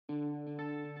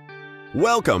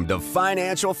Welcome to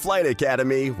Financial Flight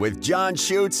Academy with John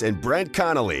Schutz and Brent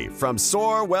Connolly from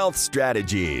Soar Wealth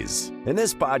Strategies. In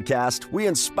this podcast, we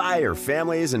inspire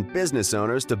families and business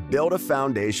owners to build a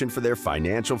foundation for their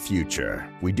financial future.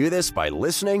 We do this by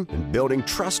listening and building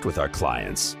trust with our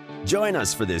clients. Join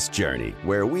us for this journey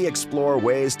where we explore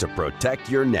ways to protect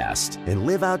your nest and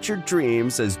live out your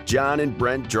dreams as John and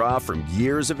Brent draw from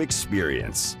years of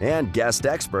experience and guest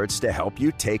experts to help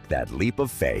you take that leap of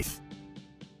faith.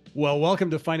 Well, welcome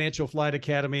to Financial Flight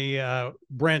Academy.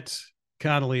 Brent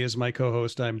Connolly is my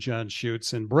co-host. I'm John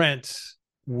Schutz. And Brent,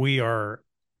 we are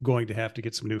going to have to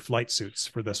get some new flight suits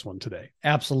for this one today.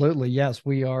 Absolutely. Yes,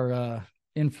 we are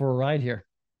in for a ride here.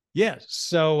 Yes.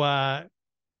 So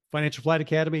Financial Flight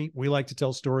Academy, we like to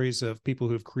tell stories of people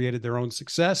who've created their own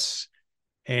success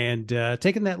and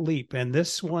taken that leap. And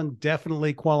this one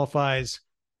definitely qualifies.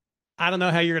 I don't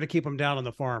know how you're going to keep them down on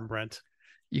the farm, Brent.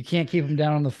 You can't keep them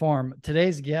down on the farm.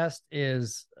 Today's guest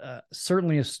is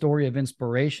certainly a story of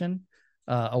inspiration,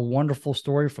 a wonderful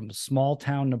story from small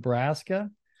town Nebraska,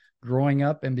 growing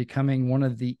up and becoming one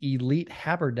of the elite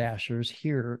haberdashers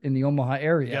here in the Omaha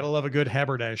area. You gotta love a good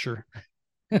haberdasher.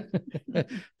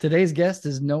 Today's guest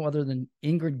is no other than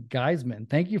Ingrid Geiseman.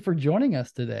 Thank you for joining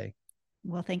us today.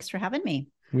 Well, thanks for having me.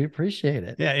 We appreciate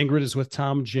it. Yeah, Ingrid is with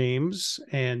Tom James,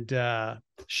 and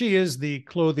she is the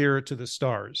clothier to the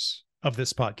stars of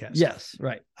this podcast. Yes,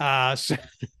 right.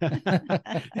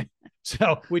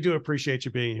 So we do appreciate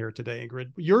you being here today,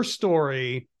 Ingrid. Your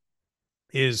story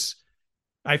is,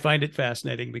 I find it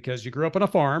fascinating because you grew up on a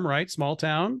farm, right? Small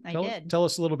town. I did. Tell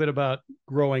us a little bit about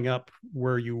growing up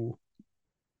where you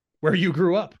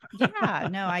grew up. Yeah,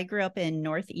 no, I grew up in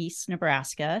Northeast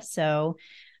Nebraska, so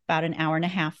about an hour and a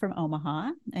half from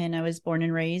Omaha, and I was born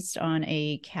and raised on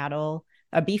a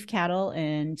beef cattle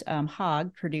and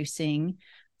hog producing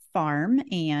farm,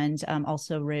 and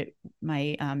also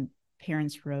my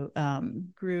parents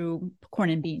grew corn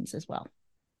and beans as well.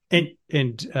 And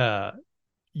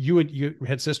you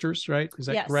had sisters, right? Is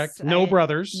that yes, correct? No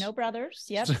brothers. No brothers.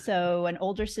 Yep. So an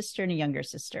older sister and a younger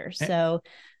sister. So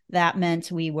that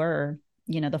meant we were,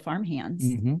 the farm hands.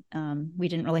 Mm-hmm. We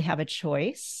didn't really have a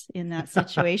choice in that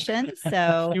situation.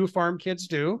 So few farm kids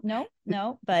do.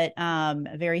 No, but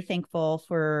very thankful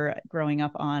for growing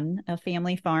up on a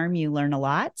family farm. You learn a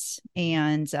lot,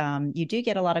 and you do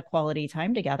get a lot of quality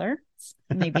time together.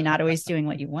 Maybe not always doing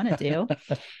what you want to do,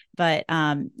 but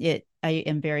I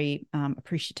am very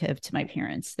appreciative to my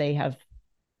parents. They have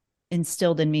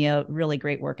instilled in me a really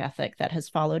great work ethic that has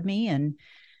followed me. And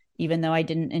even though I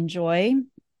didn't enjoy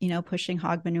pushing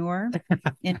hog manure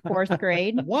in fourth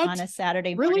grade on a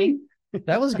Saturday morning.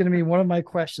 That was going to be one of my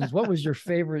questions. What was your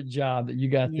favorite job that you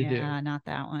got to do? Yeah, not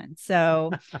that one. So,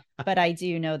 but I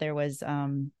do know there was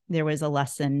a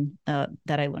lesson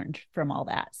that I learned from all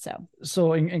that.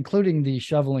 So including the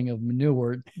shoveling of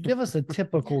manure, give us a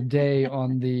typical day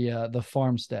on the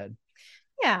farmstead.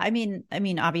 Yeah, I mean,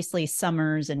 obviously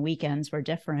summers and weekends were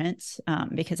different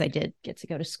because I did get to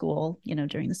go to school,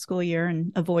 during the school year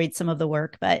and avoid some of the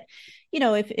work. But,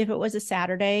 if it was a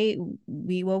Saturday,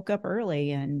 we woke up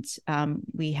early and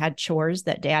we had chores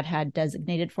that Dad had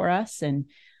designated for us. And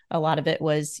a lot of it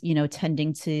was,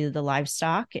 tending to the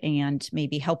livestock and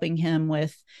maybe helping him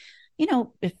with,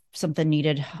 if something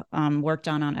needed worked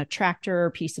on a tractor or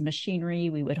piece of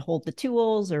machinery, we would hold the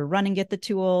tools or run and get the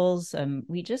tools.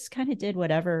 We just kind of did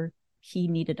whatever he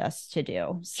needed us to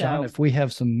do. So, John, if we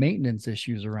have some maintenance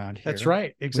issues around here. That's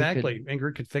right. Exactly.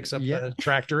 Ingrid could fix up the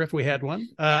tractor if we had one.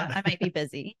 I might be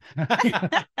busy.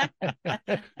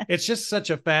 It's just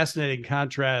such a fascinating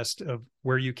contrast of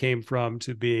where you came from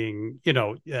to being,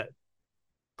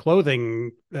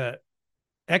 clothing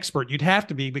expert. You'd have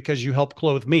to be because you help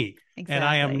clothe me. Exactly. And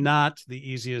I am not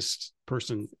the easiest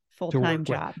person full-time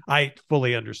to work job. With. I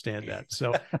fully understand that.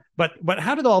 So, but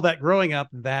how did all that growing up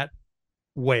that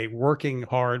way, working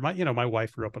hard? My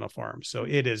wife grew up on a farm, so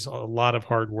it is a lot of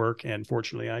hard work. And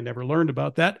fortunately, I never learned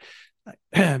about that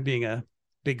being a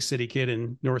big city kid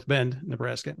in North Bend,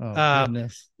 Nebraska. Oh,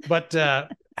 goodness. But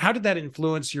how did that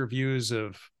influence your views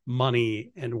of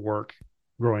money and work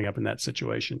growing up in that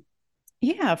situation?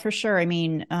 Yeah, for sure. I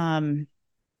mean,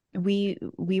 we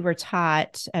were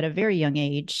taught at a very young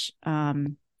age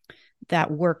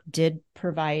that work did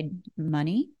provide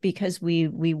money because we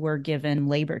were given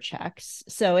labor checks.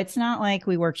 So it's not like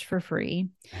we worked for free.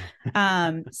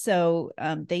 So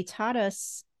they taught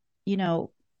us,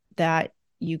 that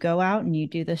you go out and you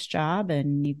do this job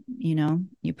and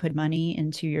you put money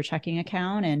into your checking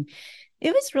account. And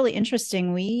it was really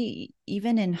interesting. We,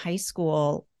 even in high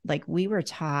school, like we were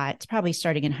taught, probably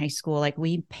starting in high school, like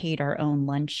we paid our own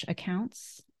lunch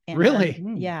accounts. And really?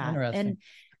 Yeah. Interesting. And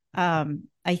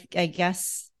I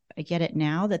guess I get it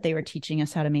now that they were teaching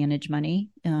us how to manage money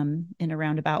in a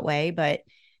roundabout way. But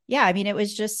yeah, I mean, it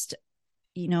was just,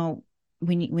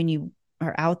 when you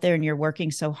are out there and you're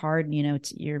working so hard,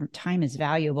 your time is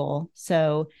valuable.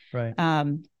 So, Right.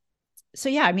 So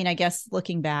yeah, I mean, I guess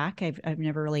looking back, I've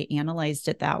never really analyzed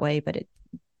it that way, but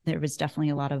there was definitely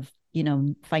a lot of,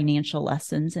 financial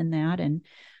lessons in that. And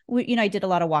I did a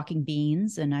lot of walking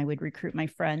beans, and I would recruit my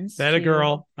friends. That a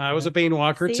girl. I was a bean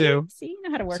walker too. See, you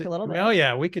know how to work a little bit. Oh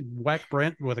yeah, we could whack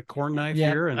Brent with a corn knife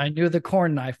here. And I knew the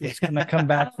corn knife was going to come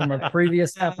back from a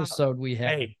previous episode we had.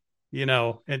 Hey,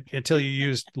 until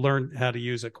you learn how to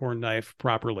use a corn knife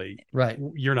properly, right?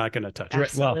 You're not going to touch it.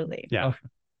 Absolutely. Well, yeah.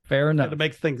 Fair enough. To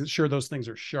make sure those things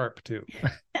are sharp too.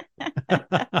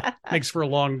 Makes for a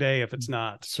long day if it's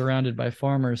not. Surrounded by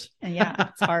farmers. Yeah,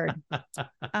 it's hard.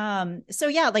 So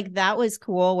yeah, like that was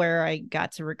cool where I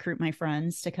got to recruit my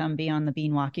friends to come be on the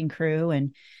bean walking crew.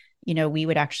 And, we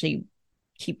would actually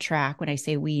keep track. When I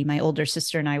say we, my older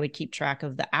sister and I would keep track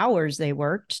of the hours they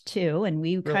worked too. And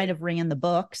we kind of ran the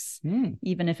books,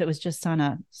 even if it was just on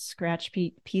a scratch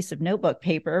piece of notebook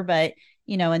paper. But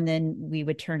and then we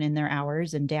would turn in their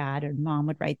hours, and dad or mom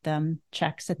would write them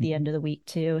checks at the end of the week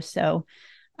too. So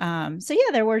yeah,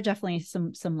 there were definitely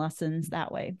some lessons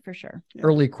that way for sure.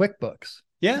 Early QuickBooks.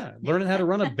 Yeah, learning how to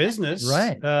run a business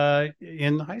right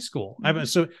in high school. I mean,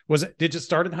 so did it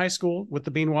start in high school with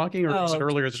the bean walking, or was it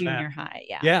earlier than junior that? High?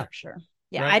 Yeah, for sure.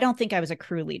 Yeah, right. I don't think I was a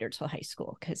crew leader till high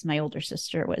school, because my older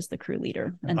sister was the crew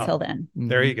leader until then.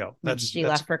 There you go. She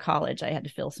left for college. I had to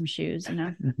fill some shoes,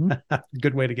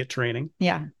 Good way to get training.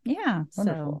 Yeah.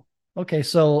 Wonderful. Okay,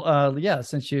 so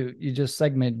since you just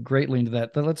segmented greatly into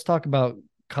that, then let's talk about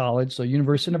college. So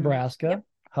University of Nebraska,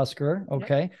 Husker.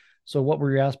 Okay. Yep. So what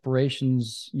were your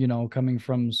aspirations, coming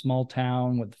from small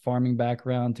town with farming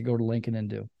background to go to Lincoln and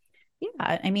do?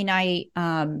 Yeah, I mean, I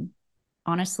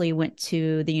honestly went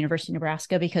to the University of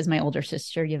Nebraska because my older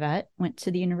sister, Yvette, went to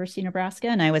the University of Nebraska,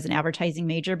 and I was an advertising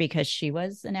major because she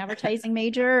was an advertising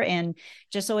major, and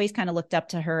just always kind of looked up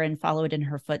to her and followed in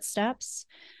her footsteps,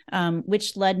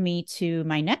 which led me to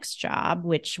my next job,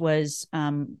 which was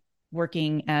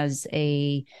working as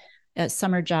a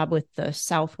summer job with the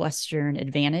Southwestern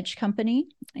Advantage Company.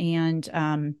 And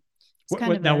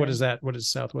what is that? What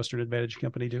does Southwestern Advantage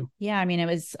Company do? Yeah, I mean, it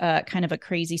was kind of a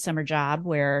crazy summer job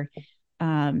where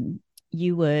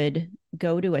you would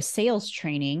go to a sales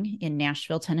training in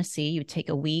Nashville, Tennessee. You would take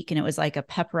a week, and it was like a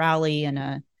pep rally and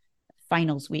a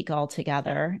finals week all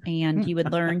together. And you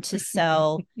would learn to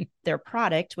sell their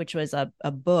product, which was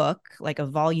a book, like a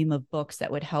volume of books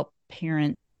that would help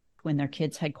parents when their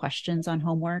kids had questions on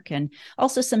homework, and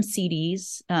also some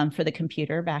CDs for the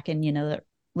computer back in, the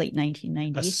late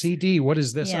 1990s. A CD? What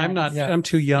is this? Yeah. I'm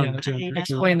too young to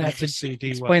explain that to CD.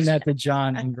 Explain that to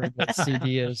John, Ingrid, what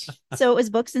CD is. So it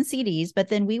was books and CDs, but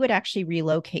then we would actually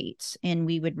relocate, and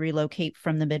we would relocate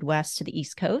from the Midwest to the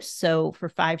East Coast. So for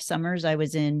 5 summers, I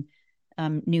was in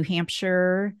New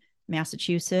Hampshire,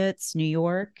 Massachusetts, New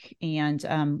York,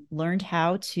 and learned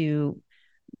how to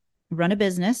run a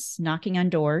business, knocking on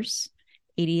doors,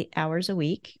 80 hours a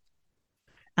week,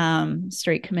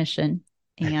 straight commission.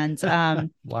 And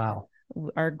wow.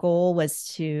 Our goal was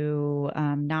to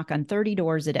knock on 30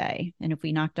 doors a day. And if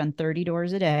we knocked on 30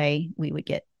 doors a day, we would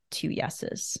get 2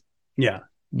 yeses. Yeah.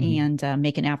 And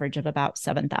make an average of about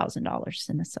 $7,000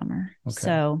 in the summer. Okay.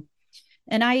 So,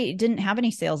 and I didn't have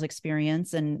any sales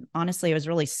experience. And honestly, I was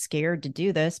really scared to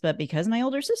do this. But because my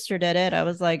older sister did it, I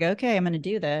was like, okay, I'm going to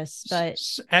do this. But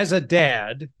as a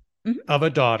dad of a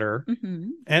daughter mm-hmm.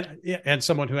 and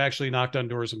someone who actually knocked on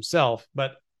doors himself,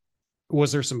 but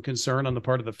was there some concern on the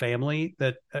part of the family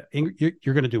that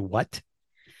you're going to do what?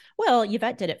 Well,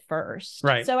 Yvette did it first.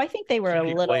 Right. So I think they were a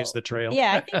little. Blaze the trail.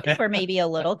 Yeah, I think they were maybe a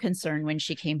little concerned when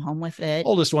she came home with it.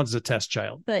 Oldest one's a test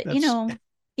child. But,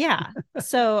 yeah.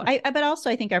 So but also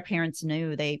I think our parents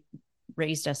knew. They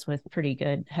raised us with pretty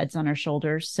good heads on our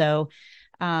shoulders. So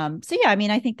yeah, I mean,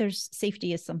 I think there's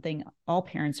safety is something all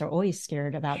parents are always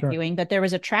scared about doing, but there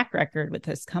was a track record with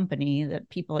this company that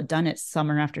people had done it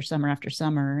summer after summer after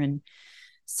summer. And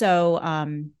so,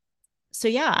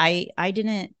 yeah, I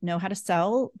didn't know how to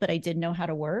sell, but I did know how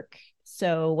to work.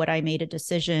 So what I made a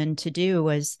decision to do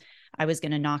was I was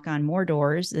going to knock on more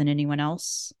doors than anyone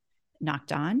else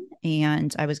knocked on,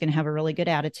 and I was going to have a really good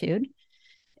attitude.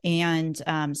 And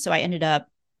so I ended up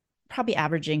probably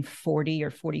averaging 40 or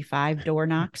 45 door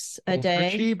knocks a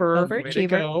day.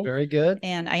 Overachiever. Very good.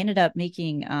 And I ended up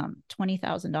making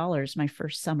 $20,000 my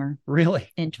first summer. Really?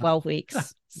 In 12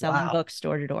 weeks, selling books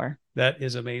door to door. That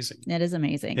is amazing. It is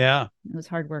amazing. Yeah. It was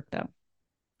hard work though.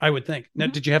 I would think. Now,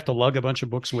 did you have to lug a bunch of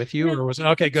books with you, or was it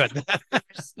okay? Good.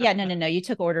 Yeah, no. You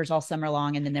took orders all summer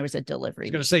long, and then there was a delivery. I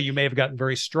was going to say you may have gotten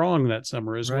very strong that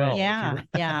summer as well.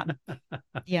 Yeah.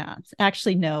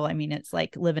 Actually, no. I mean, it's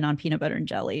like living on peanut butter and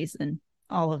jellies and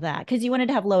all of that because you wanted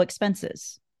to have low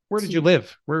expenses. Where did you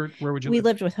live? Where would you? We live?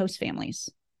 lived with host families.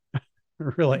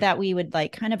 Really? That we would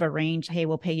like kind of arrange. Hey,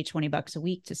 we'll pay you $20 a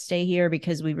week to stay here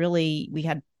because we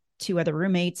had 2 other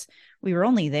roommates. We were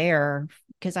only there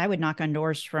because I would knock on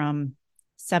doors from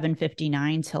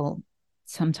 7:59 till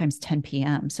sometimes 10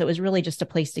 p.m. So it was really just a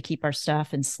place to keep our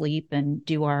stuff and sleep and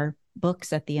do our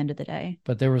books at the end of the day.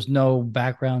 But there was no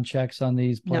background checks on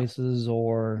these places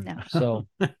or no. So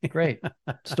great.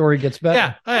 Story gets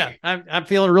better. Yeah. I'm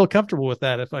feeling real comfortable with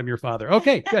that if I'm your father.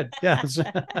 Okay, good. Yeah.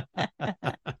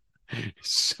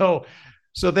 So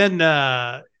then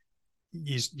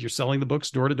you're selling the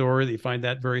books door to door. You find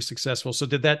that very successful. So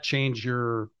did that change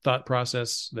your thought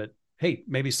process that, hey,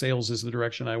 maybe sales is the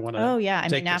direction I want to? Oh yeah. I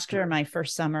mean, after my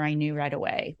first summer, I knew right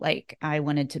away, like I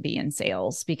wanted to be in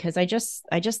sales because I just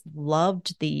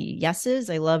loved the yeses.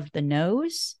 I loved the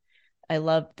nos. I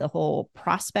loved the whole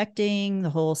prospecting, the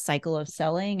whole cycle of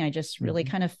selling. I just really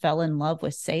kind of fell in love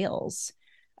with sales.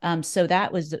 So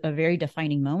that was a very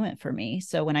defining moment for me.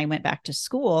 So when I went back to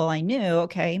school, I knew,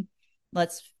 okay,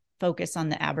 let's focus on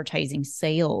the advertising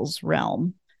sales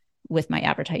realm with my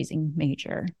advertising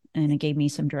major. And it gave me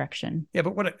some direction. Yeah,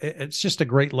 but it's just a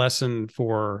great lesson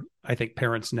for, I think,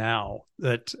 parents now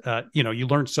that, you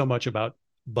learn so much about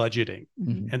budgeting.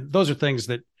 Mm-hmm. And those are things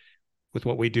that with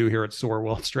what we do here at SOAR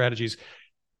Wealth Strategies,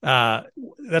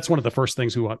 that's one of the first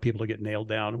things we want people to get nailed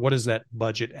down. What is that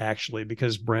budget actually?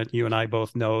 Because Brent, you and I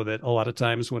both know that a lot of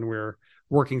times when we're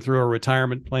working through a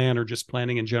retirement plan or just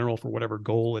planning in general for whatever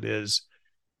goal it is,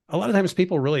 a lot of times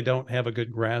people really don't have a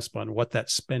good grasp on what that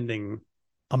spending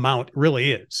amount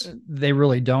really is. They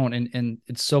really don't. And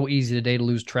it's so easy today to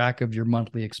lose track of your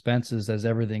monthly expenses as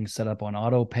everything's set up on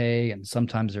auto pay. And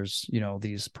sometimes there's,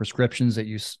 these prescriptions that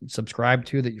you subscribe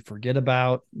to that you forget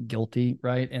about, guilty,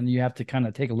 right? And you have to kind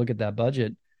of take a look at that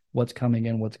budget, what's coming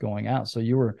in, what's going out. So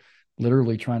you were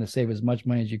literally trying to save as much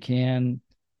money as you can,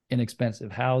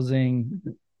 inexpensive housing,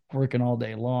 working all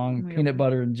day long, peanut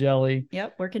butter and jelly.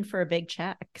 Yep. Working for a big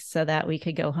check so that we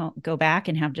could go back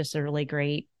and have just a really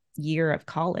great year of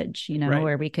college, right,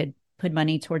 where we could put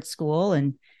money towards school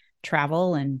and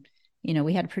travel. And,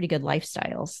 we had pretty good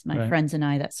lifestyles, my friends and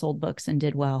I, that sold books and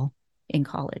did well in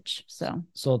college.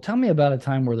 So tell me about a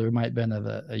time where there might have been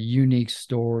a unique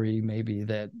story, maybe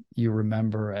that you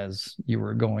remember as you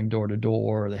were going door to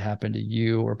door, or that happened to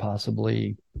you or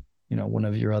possibly, one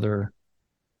of your other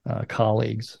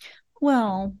colleagues.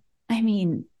 Well, I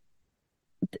mean,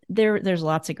 there's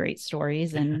lots of great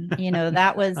stories, and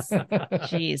that was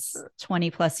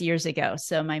 20 plus years ago,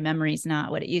 so my memory's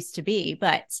not what it used to be,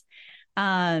 but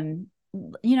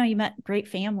you met great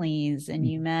families, and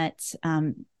you met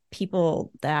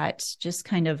people that just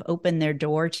kind of opened their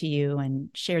door to you and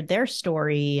shared their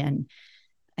story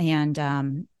and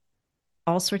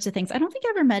all sorts of things. I don't think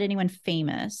I ever met anyone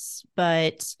famous,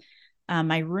 but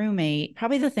my roommate,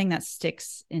 probably the thing that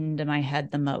sticks into my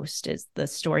head the most is the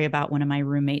story about one of my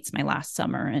roommates my last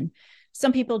summer. And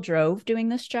some people drove doing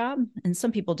this job, and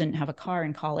some people didn't have a car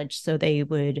in college, so they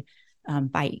would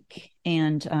bike.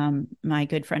 And my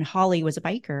good friend Holly was a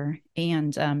biker.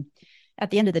 And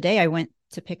at the end of the day, I went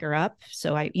to pick her up.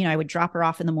 So I would drop her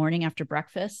off in the morning after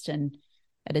breakfast and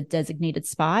at a designated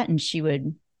spot, and she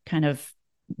would kind of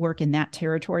work in that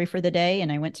territory for the day. And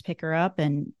I went to pick her up,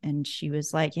 and she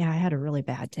was like, yeah, I had a really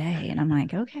bad day. And I'm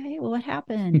like, okay, well, what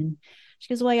happened? And she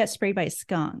goes, well, I got sprayed by a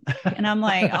skunk. And I'm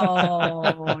like,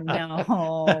 oh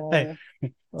no.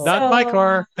 Not my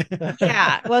car.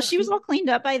 Yeah. Well, she was all cleaned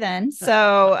up by then.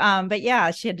 So, but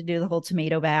yeah, she had to do the whole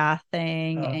tomato bath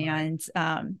thing. And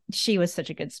she was such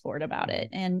a good sport about it.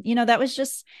 And, that was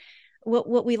just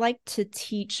what we like to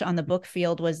teach on the book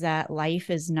field, was that life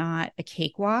is not a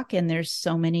cakewalk, and there's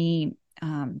so many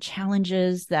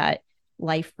challenges that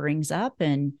life brings up.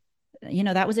 And,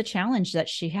 that was a challenge that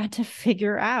she had to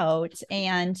figure out.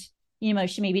 And,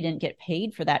 she maybe didn't get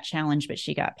paid for that challenge, but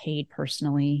she got paid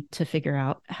personally to figure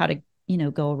out how to,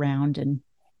 go around and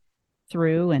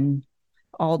through and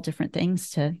all different things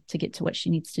to get to what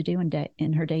she needs to do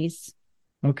in her days.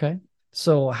 Okay.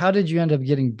 So how did you end up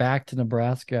getting back to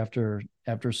Nebraska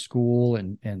after school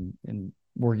and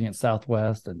working at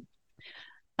Southwest? And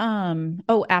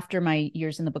after my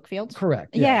years in the book field?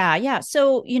 Correct. Yes. Yeah.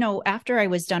 So, after I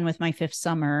was done with my 5th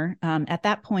summer, at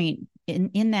that point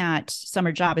in that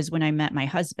summer job is when I met my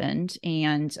husband,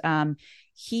 and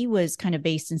he was kind of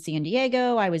based in San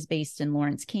Diego. I was based in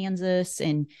Lawrence, Kansas,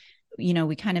 and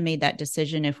we kind of made that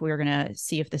decision. If we were going to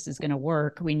see if this is going to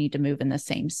work, we need to move in the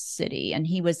same city. And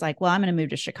he was like, well, I'm going to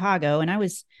move to Chicago. And I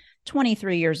was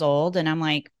 23 years old. And I'm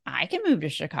like, I can move to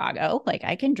Chicago. Like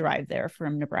I can drive there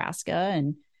from Nebraska,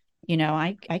 and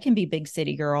I can be big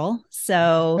city girl.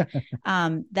 So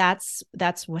that's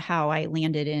how I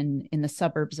landed in the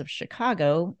suburbs of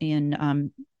Chicago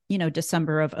in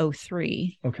December of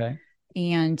 2003. Okay.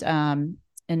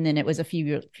 And then it was a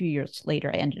few years later,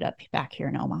 I ended up back here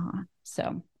in Omaha.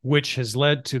 So, which has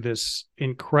led to this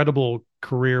incredible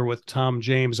career with Tom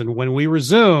James. And when we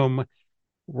resume,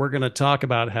 we're going to talk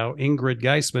about how Ingrid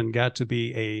Geiseman got to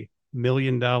be a $1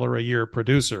 million a year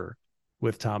producer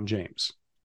with Tom James.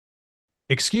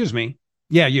 Excuse me.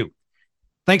 Yeah, you.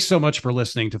 Thanks so much for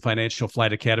listening to Financial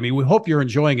Flight Academy. We hope you're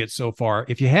enjoying it so far.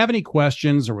 If you have any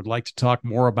questions or would like to talk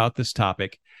more about this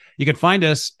topic, you can find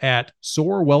us at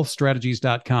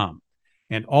soarwealthstrategies.com.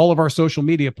 And all of our social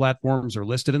media platforms are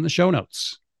listed in the show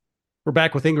notes. We're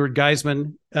back with Ingrid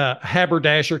Geiseman,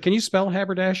 haberdasher. Can you spell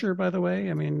haberdasher, by the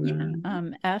way? I mean,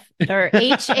 F or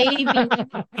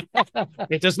HAB.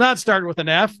 It does not start with an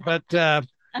F, but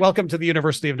welcome to the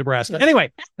University of Nebraska.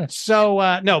 Anyway,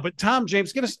 so no, but Tom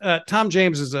James, Tom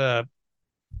James is I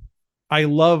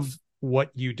love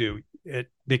what you do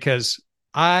because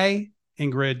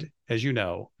Ingrid, as you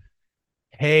know,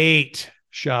 hate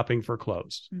shopping for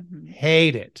clothes. Mm-hmm.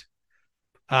 Hate it.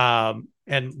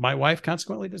 And my wife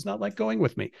consequently does not like going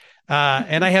with me.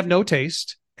 And I have no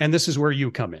taste. And this is where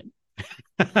you come in.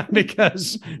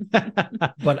 Because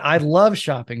but I love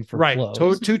shopping for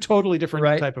clothes. Two totally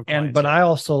different type of clients. But I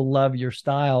also love your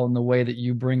style and the way that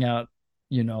you bring out,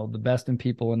 the best in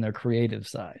people and their creative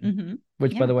side. Mm-hmm.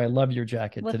 Which, by the way, I love your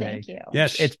jacket today. Thank you.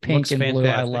 Yes, it's pink and fantastic. blue.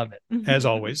 I love it as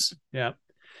always. Yeah.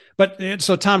 But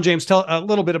so Tom James, tell a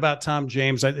little bit about Tom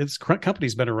James. This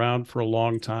company's been around for a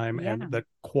long time, and the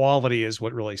quality is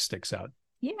what really sticks out.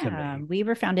 Yeah, we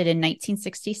were founded in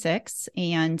 1966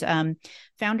 and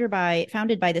founded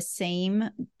by the same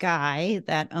guy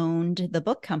that owned the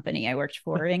book company I worked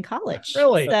for in college.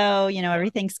 Really? So,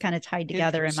 everything's kind of tied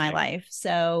together in my life.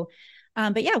 So,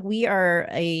 but yeah, we are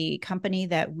a company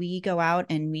that we go out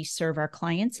and we serve our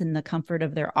clients in the comfort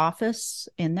of their office,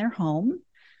 in their home,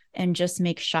 and just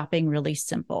make shopping really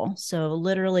simple. So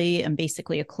literally, I'm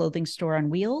basically a clothing store on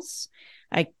wheels.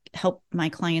 I help my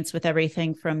clients with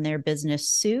everything from their business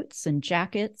suits and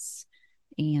jackets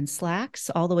and slacks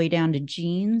all the way down to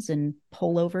jeans and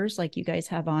pullovers like you guys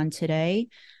have on today,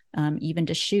 even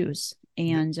to shoes.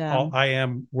 And I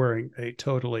am wearing a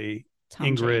totally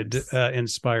Tom Ingrid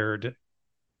inspired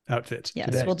outfit. Yes,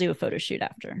 today. We'll do a photo shoot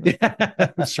after.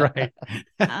 That's right.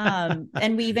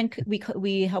 And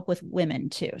we help with women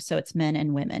too. So it's men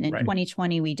and women. In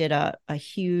 2020, we did a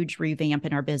huge revamp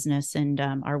in our business, and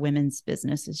our women's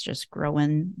business is just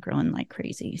growing like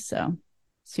crazy. So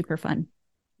super fun.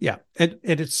 Yeah. And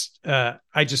it's,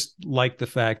 I just like the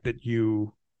fact that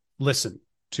you listen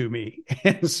to me.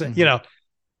 And so,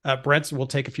 Brent will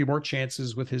take a few more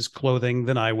chances with his clothing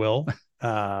than I will.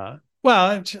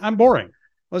 Well, I'm boring.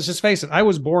 Let's just face it. I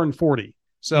was born 40.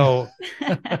 So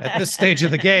at this stage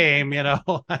of the game,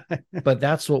 But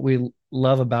that's what we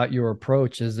love about your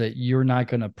approach, is that you're not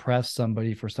going to press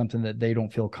somebody for something that they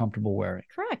don't feel comfortable wearing.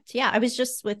 Correct. Yeah. I was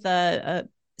just with a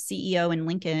CEO in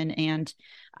Lincoln, and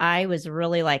I was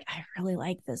really like, I really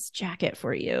like this jacket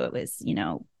for you. It was,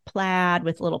 plaid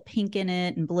with a little pink in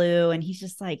it and blue. And he's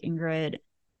just like, Ingrid,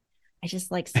 I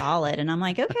just like solid. And I'm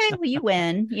like, okay, well, you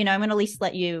win. I'm going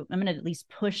to at least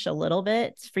push a little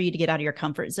bit for you to get out of your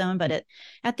comfort zone. But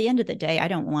at the end of the day, I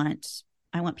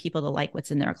want people to like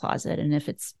what's in their closet. And if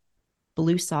it's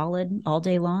blue solid all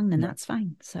day long, then that's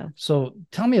fine. So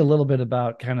tell me a little bit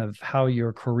about kind of how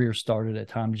your career started at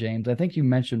Tom James. I think you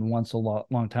mentioned once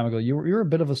long time ago, you were a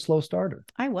bit of a slow starter.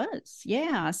 I was.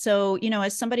 Yeah. So,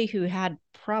 as somebody who had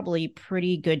probably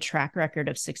pretty good track record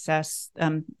of success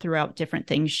throughout different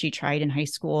things she tried in high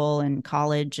school and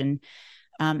college. And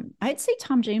I'd say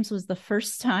Tom James was the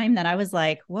first time that I was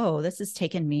like, whoa, this has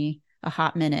taken me a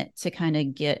hot minute to kind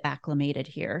of get acclimated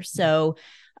here. So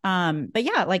but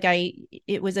yeah,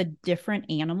 it was a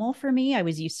different animal for me. I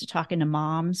was used to talking to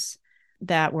moms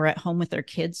that were at home with their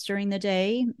kids during the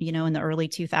day, in the early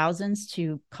 2000s,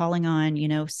 to calling on,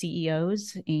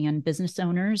 CEOs and business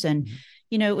owners. And,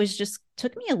 it was just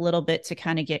took me a little bit to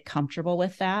kind of get comfortable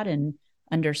with that and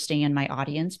understand my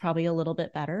audience probably a little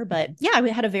bit better. But yeah, I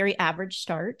had a very average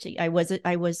start. I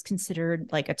was considered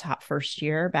like a top first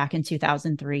year back in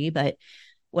 2003, but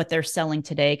what they're selling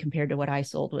today compared to what I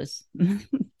sold was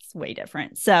it's way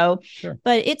different. So,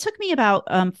 But it took me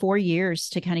about 4 years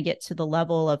to kind of get to the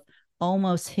level of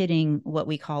almost hitting what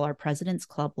we call our President's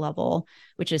Club level,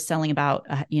 which is selling about,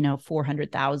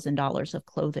 $400,000 of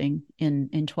clothing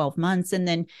in 12 months. And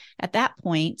then at that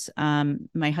point,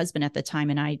 my husband at the time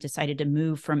and I decided to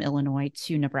move from Illinois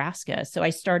to Nebraska. So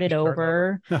I started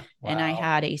over Wow. and I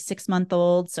had a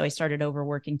 6-month-old. So I started over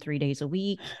working 3 days a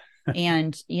week.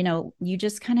 And, you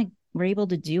just kind of were able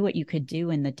to do what you could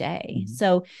do in the day. Mm-hmm.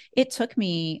 So it took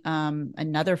me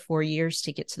another 4 years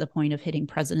to get to the point of hitting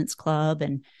President's Club.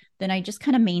 And then I just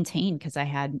kind of maintained because I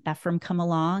had Ephraim come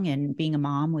along, and being a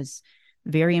mom was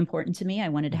very important to me. I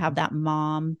wanted to have that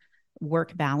mom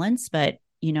work balance, but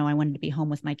I wanted to be home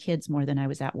with my kids more than I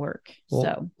was at work. Well,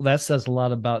 so that says a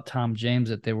lot about Tom James,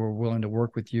 that they were willing to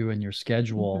work with you and your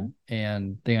schedule,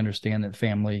 and they understand that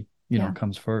family,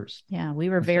 comes first. Yeah, we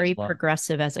were very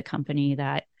progressive as a company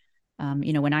that,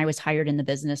 when I was hired in the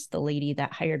business, the lady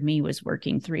that hired me was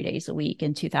working 3 days a week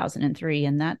in 2003.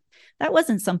 And that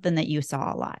wasn't something that you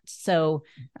saw a lot. So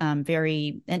and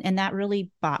that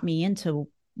really bought me into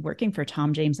working for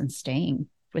Tom James and staying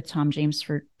with Tom James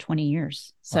for 20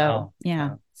 years. So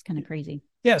It's kind of crazy.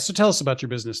 Yeah. So tell us about your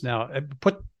business now.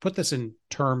 Put this in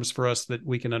terms for us that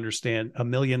we can understand. $1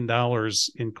 million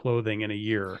in clothing in a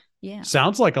year. Yeah.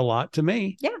 Sounds like a lot to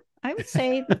me. Yeah. I would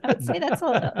say that's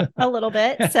a little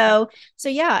bit. So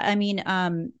yeah, I mean,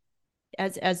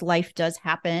 as life does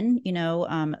happen,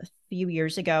 a few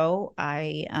years ago,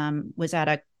 I was at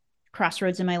a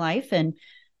crossroads in my life and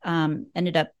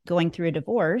ended up going through a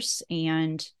divorce.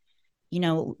 And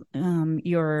when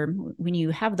you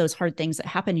have those hard things that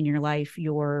happen in your life,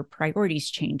 your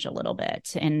priorities change a little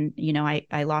bit. And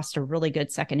I lost a really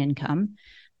good second income.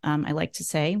 I like to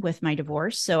say, with my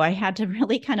divorce. So I had to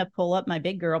really kind of pull up my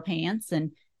big girl pants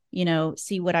and,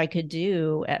 see what I could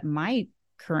do at my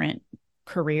current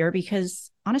career, because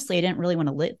honestly, I didn't really want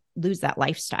to lose that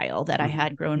lifestyle that I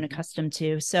had grown accustomed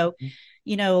to. So,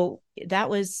 that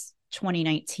was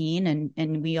 2019,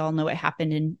 and we all know what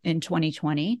happened in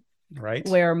 2020. Right.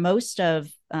 Where most of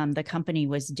the company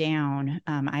was down.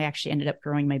 I actually ended up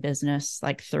growing my business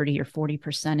like 30 or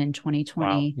 40% in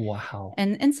 2020. Wow.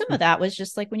 And some of that was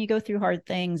just like, when you go through hard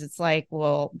things, it's like,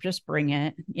 well, just bring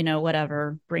it,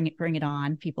 whatever, bring it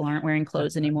on. People aren't wearing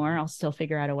clothes anymore. I'll still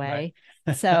figure out a way.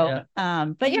 Right. So,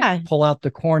 but yeah. Pull out the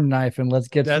corn knife and let's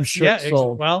get some shirts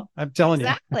sold. Well, I'm telling you.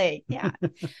 Exactly. Yeah.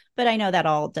 But I know that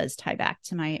all does tie back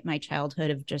to my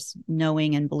childhood of just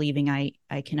knowing and believing I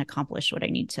can accomplish what I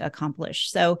need to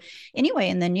accomplish. So anyway,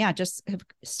 and then, just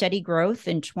steady growth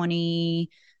in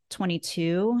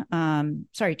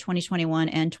 2021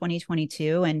 and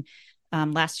 2022. And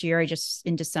last year,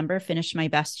 in December, finished my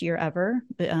best year ever,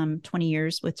 20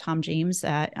 years with Tom James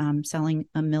at selling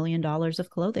 $1 million of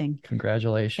clothing.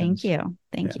 Congratulations. Thank you.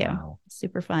 Thank you. Wow.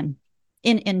 Super fun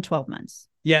in 12 months.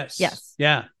 Yes.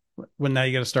 Yeah. When now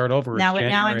you got to start over. Now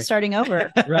I'm starting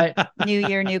over. Right. New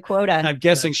year, new quota. I'm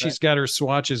guessing she's got her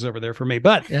swatches over there for me,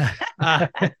 but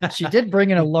she did bring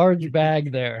in a large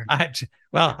bag there. I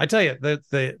tell you,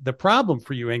 the problem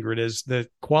for you, Ingrid, is the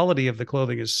quality of the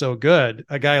clothing is so good.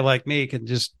 A guy like me can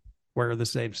just wear the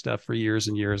same stuff for years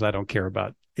and years. I don't care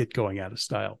about it going out of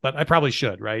style, but I probably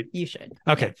should, right? You should.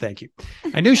 Okay. Yeah. Thank you.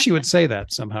 I knew she would say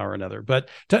that somehow or another, but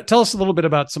tell us a little bit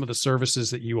about some of the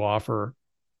services that you offer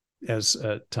as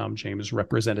a Tom James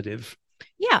representative.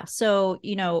 Yeah. So,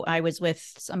 I was with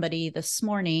somebody this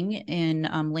morning in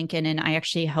Lincoln, and I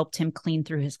actually helped him clean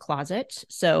through his closet.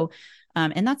 So,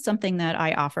 and that's something that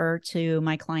I offer to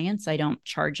my clients. I don't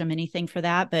charge them anything for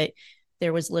that, but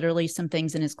there was literally some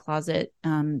things in his closet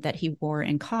that he wore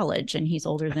in college, and he's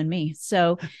older than me.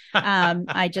 So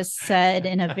I just said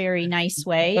in a very nice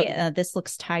way, this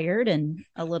looks tired and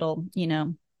a little,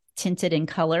 tinted in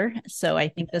color. So I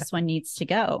think this one needs to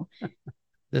go.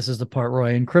 This is the part where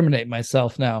I incriminate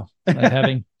myself now. I'm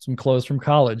having some clothes from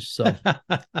college. So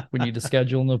we need to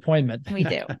schedule an appointment. We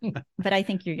do. But I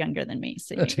think you're younger than me.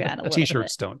 So you got a little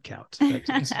T-shirts don't count.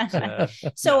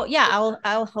 So yeah,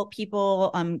 I'll help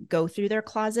people go through their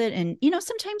closet. And,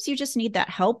 sometimes you just need that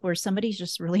help where somebody's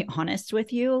just really honest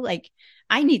with you. Like,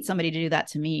 I need somebody to do that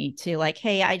to me too. Like,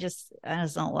 hey, I just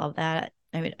don't love that.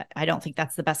 I don't think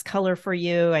that's the best color for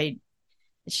you.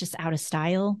 It's just out of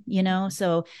style,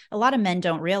 So a lot of men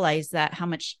don't realize that how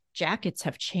much jackets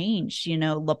have changed.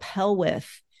 Lapel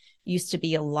width used to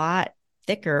be a lot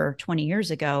thicker 20 years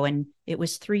ago, and it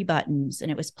was 3 buttons and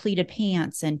it was pleated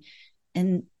pants, and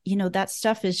that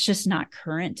stuff is just not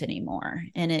current anymore.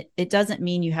 And it doesn't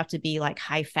mean you have to be like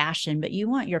high fashion, but you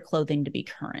want your clothing to be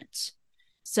current.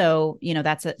 So,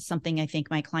 that's something I think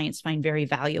my clients find very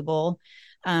valuable.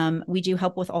 We do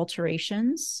help with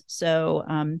alterations.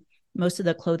 So most of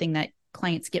the clothing that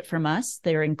clients get from us.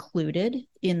 They're included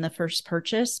in the first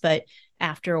purchase, but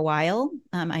after a while,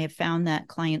 I have found that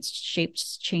clients'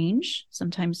 shapes change,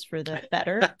 sometimes for the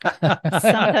better,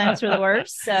 sometimes for the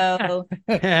worse. So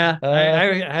yeah,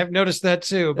 I've noticed that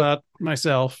too about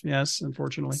myself. Yes,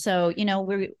 unfortunately. So,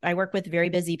 I work with very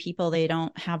busy people. They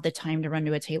don't have the time to run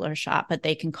to a tailor shop, but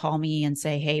they can call me and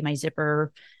say, hey, my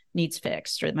zipper needs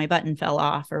fixed, or my button fell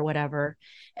off, or whatever.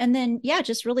 And then, yeah,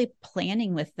 just really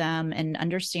planning with them and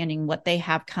understanding what they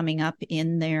have coming up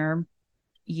in their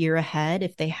year ahead.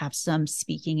 If they have some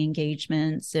speaking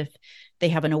engagements, if they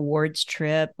have an awards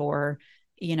trip, or,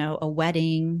 a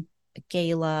wedding, a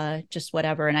gala, just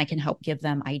whatever. And I can help give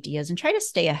them ideas and try to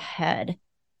stay ahead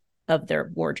of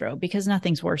their wardrobe, because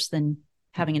nothing's worse than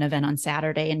having an event on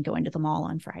Saturday and going to the mall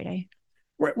on Friday.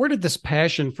 Where did this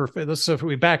passion for, so if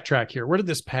we backtrack here, where did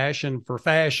this passion for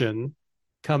fashion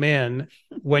come in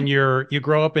when you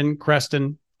grow up in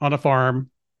Creston on a farm,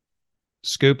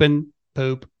 scooping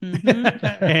poop,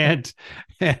 and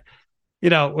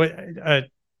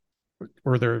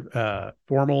were there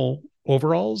formal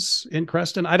overalls in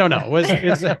Creston? I don't know. No, there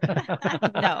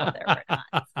were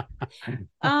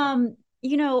not.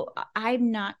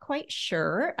 I'm not quite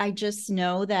sure. I just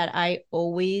know that I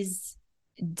always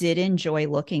did enjoy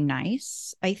looking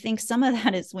nice. I think some of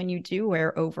that is when you do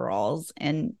wear overalls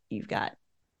and you've got,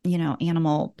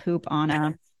 animal poop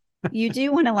on you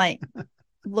do want to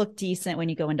look decent when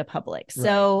you go into public. Right.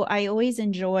 So I always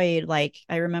enjoyed, I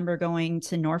remember going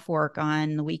to Norfolk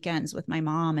on the weekends with my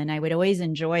mom, and I would always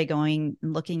enjoy going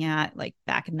and looking at,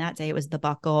 back in that day, it was the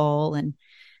Buckle, and,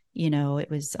 it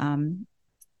was,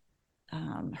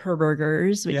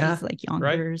 Herberger's, which is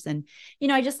Yonkers. Right.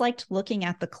 And, I just liked looking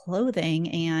at the clothing.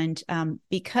 And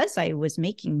because I was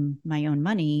making my own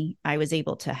money, I was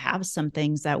able to have some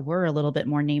things that were a little bit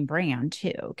more name brand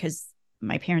too, because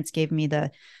my parents gave me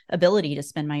the ability to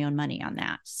spend my own money on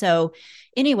that. So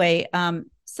anyway,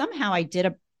 somehow I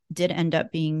did end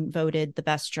up being voted the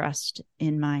best dressed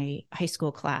in my high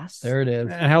school class. There it is.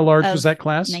 And how large was that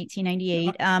class?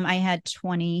 1998. I had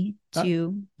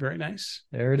 22. Very nice.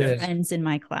 There it is. Friends in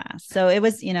my class. So it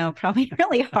was, probably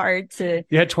really hard to.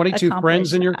 You had 22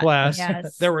 friends in your class.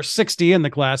 Yes. There were 60 in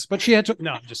the class, but she had to.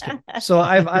 No, I'm just kidding. So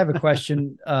I have a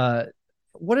question.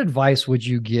 What advice would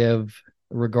you give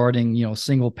regarding,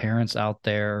 single parents out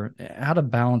there, how to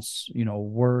balance,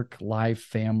 work, life,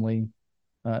 family?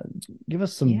 Give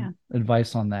us some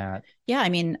advice on that. Yeah. I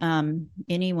mean,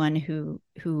 anyone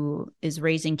who is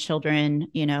raising children,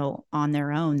 on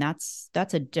their own, that's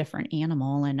a different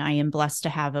animal. And I am blessed to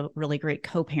have a really great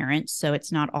co-parent. So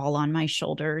it's not all on my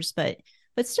shoulders, but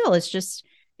still,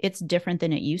 it's different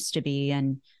than it used to be.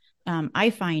 And I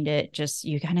find it just,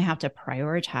 you kind of have to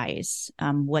prioritize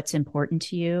what's important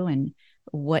to you and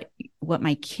what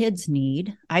my kids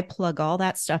need. I plug all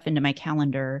that stuff into my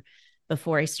calendar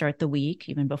before I start the week,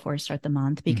 even before I start the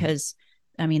month, because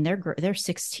I mean, they're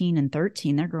 16 and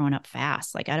 13. They're growing up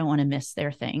fast. I don't want to miss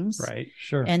their things. Right.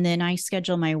 Sure. And then I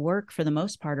schedule my work for the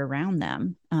most part around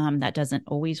them. That doesn't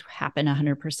always happen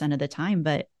 100% of the time,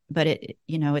 but it,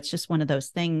 it's just one of those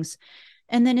things.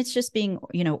 And then it's just being,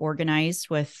 organized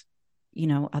with,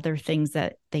 other things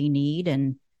that they need.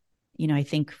 And, I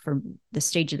think for the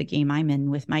stage of the game I'm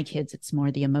in with my kids, it's more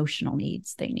the emotional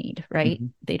needs they need, right?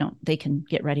 Mm-hmm. They can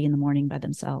get ready in the morning by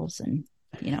themselves. And,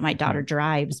 my daughter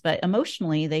drives, but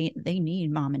emotionally they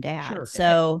need mom and dad. Sure.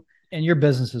 So, and your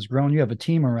business has grown. You have a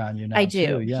team around you now. I do.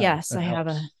 Too. Yeah, yes. I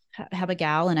have a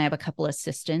gal, and I have a couple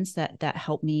assistants that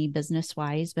help me business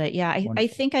wise. But yeah, I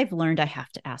think I've learned I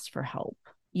have to ask for help.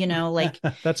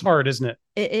 That's hard, isn't it?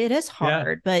 It is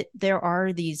hard, but there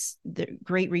are the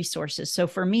great resources. So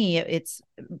for me, it's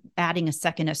adding a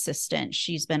second assistant.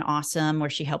 She's been awesome, where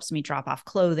she helps me drop off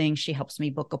clothing. She helps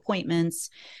me book appointments.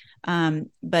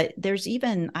 But there's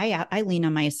even, I lean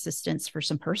on my assistants for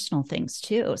some personal things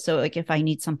too. So if I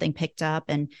need something picked up,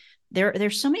 and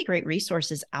there's so many great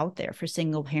resources out there for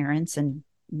single parents and,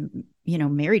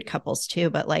 married couples too.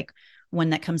 But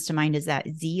one that comes to mind is that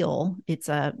Zeal. It's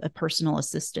a personal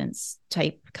assistance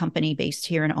type company based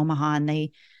here in Omaha, and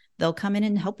they'll come in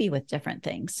and help you with different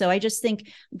things. So I just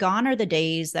think gone are the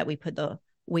days that we put the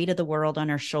weight of the world on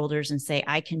our shoulders and say,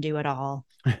 I can do it all.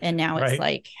 And now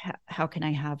Right. It's how can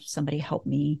I have somebody help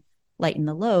me lighten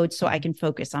the load so I can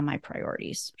focus on my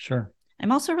priorities? Sure.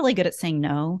 I'm also really good at saying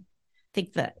no. I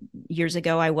think that years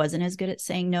ago I wasn't as good at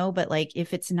saying no, but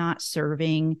if it's not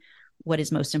serving what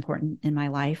is most important in my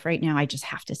life right now, I just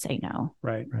have to say no.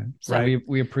 Right. So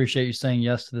we appreciate you saying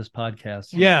yes to this podcast.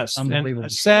 Yes. Unbelievable.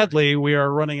 And sadly, we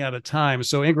are running out of time.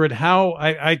 So Ingrid,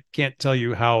 I can't tell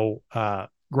you how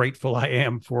grateful I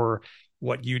am for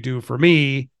what you do for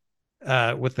me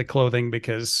with the clothing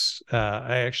because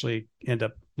I actually end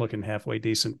up looking halfway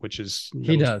decent, which is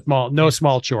no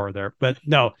small chore there. But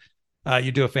no,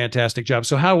 you do a fantastic job.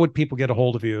 So how would people get a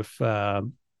hold of you if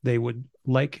they would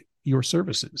like your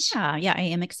services? Yeah, I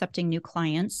am accepting new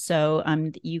clients. So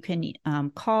you can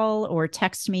call or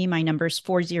text me. My number is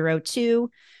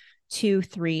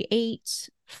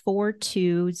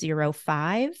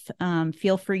 402-238-4205.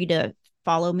 Feel free to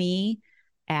follow me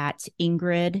at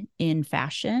Ingrid in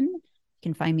Fashion. You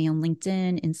can find me on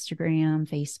LinkedIn, Instagram,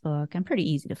 Facebook. I'm pretty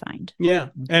easy to find. Yeah.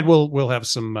 And we'll have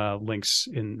some links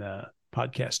in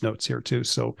podcast notes here too.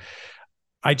 So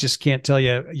I just can't tell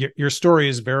you, your story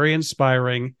is very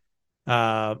inspiring.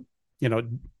 You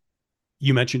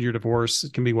mentioned your divorce.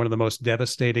 It can be one of the most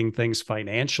devastating things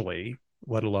financially,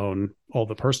 let alone all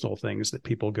the personal things that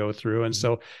people go through. And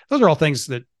so those are all things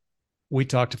that we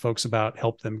talk to folks about,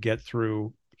 help them get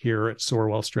through here at Soar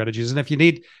Wealth Strategies. And if you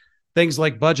need things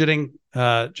like budgeting,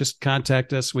 just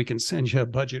contact us. We can send you a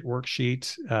budget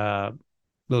worksheet.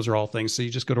 Those are all things. So you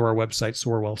just go to our website,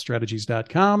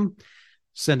 soarwealthstrategies.com,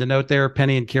 send a note there.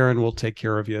 Penny and Karen will take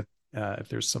care of you if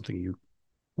there's something you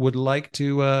would like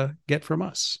to get from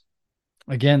us.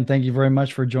 Again, thank you very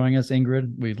much for joining us,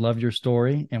 Ingrid. We love your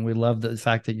story, and we love the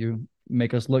fact that you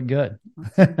make us look good.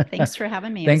 Thanks for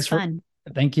having me. It was fun.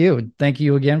 Thank you. Thank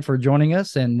you again for joining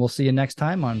us, and we'll see you next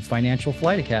time on Financial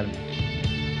Flight Academy.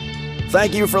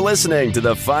 Thank you for listening to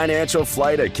the Financial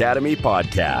Flight Academy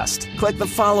podcast. Click the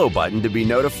follow button to be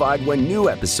notified when new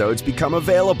episodes become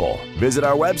available. Visit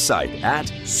our website at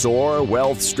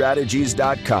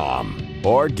soarwealthstrategies.com.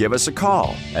 Or give us a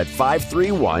call at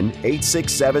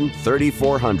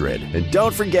 531-867-3400. And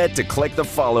don't forget to click the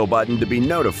follow button to be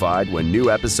notified when new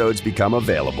episodes become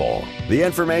available. The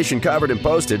information covered and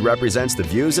posted represents the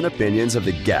views and opinions of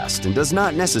the guest and does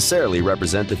not necessarily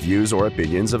represent the views or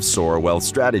opinions of Soar Wealth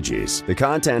Strategies. The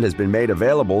content has been made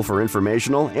available for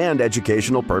informational and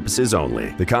educational purposes only.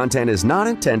 The content is not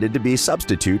intended to be a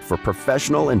substitute for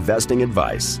professional investing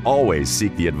advice. Always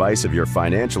seek the advice of your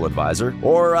financial advisor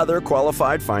or other qualified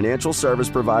financial service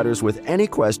providers with any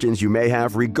questions you may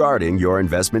have regarding your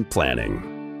investment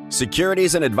planning.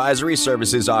 Securities and advisory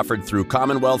services offered through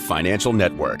Commonwealth Financial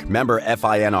Network, member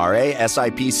FINRA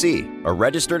SIPC, a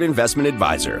registered investment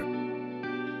advisor.